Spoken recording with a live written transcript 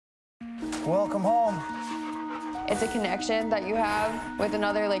Welcome home. It's a connection that you have with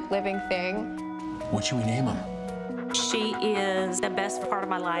another living thing. What should we name him? She is the best part of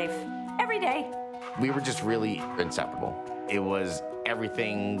my life every day. We were just really inseparable. It was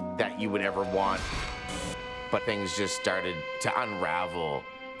everything that you would ever want, but things just started to unravel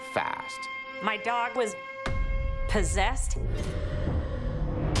fast. My dog was possessed.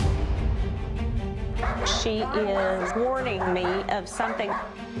 She is warning me of something.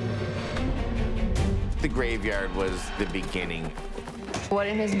 The graveyard was the beginning. What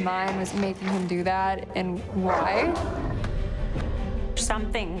in his mind was making him do that, and why?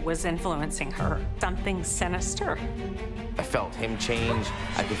 Something was influencing her, something sinister. I felt him change.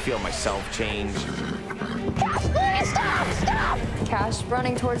 I could feel myself change. Please stop! Stop! Cash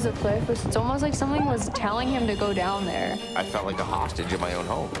running towards the cliff was almost like something was telling him to go down there. I felt like a hostage in my own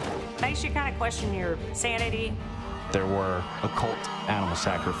home. Makes you kind of question your sanity. There were occult animal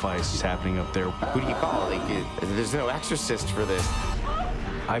sacrifices happening up there. Who do you call? There's no exorcist for this.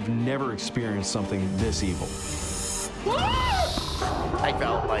 I've never experienced something this evil. I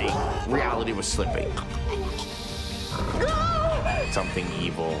felt like reality was slipping. Something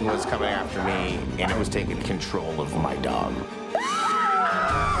evil was coming after me, and it was taking control of my dog.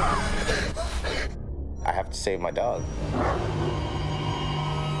 I have to save my dog.